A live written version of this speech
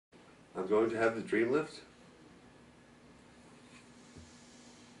I'm going to have the DreamLift.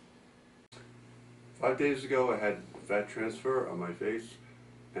 5 days ago I had fat transfer on my face,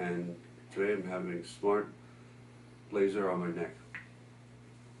 and today I'm having smart laser on my neck.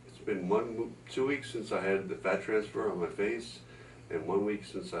 It's been 2 weeks since I had the fat transfer on my face, and 1 week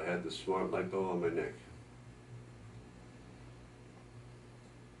since I had the smart lipo on my neck.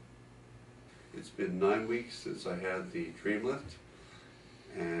 It's been 9 weeks since I had the DreamLift,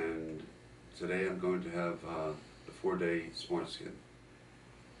 and today I'm going to have the 4-day Smart Skin.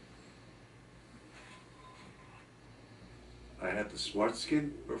 I had the Smart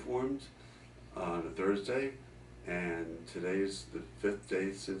Skin performed on a Thursday, and today is the 5th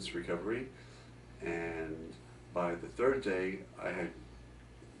day since recovery, and by the 3rd day I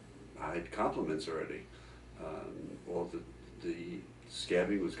had compliments already. All the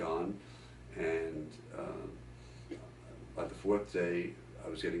scabbing was gone, and by the 4th day I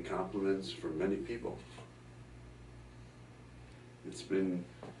was getting compliments from many people. It's been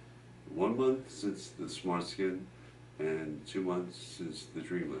 1 month since the Smart Skin and 2 months since the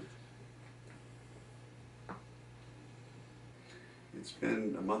DreamLift. It's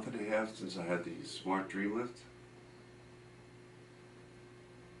been a month and a half since I had the Smart DreamLift.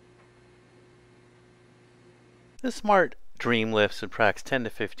 The Smart DreamLift subtracts 10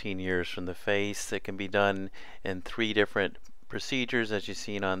 to 15 years from the face. It can be done in 3 different procedures, as you've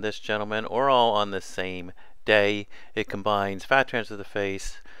seen on this gentleman, or all on the same day. It combines fat transfer of the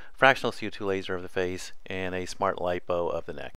face, fractional CO2 laser of the face, and a smart lipo of the neck.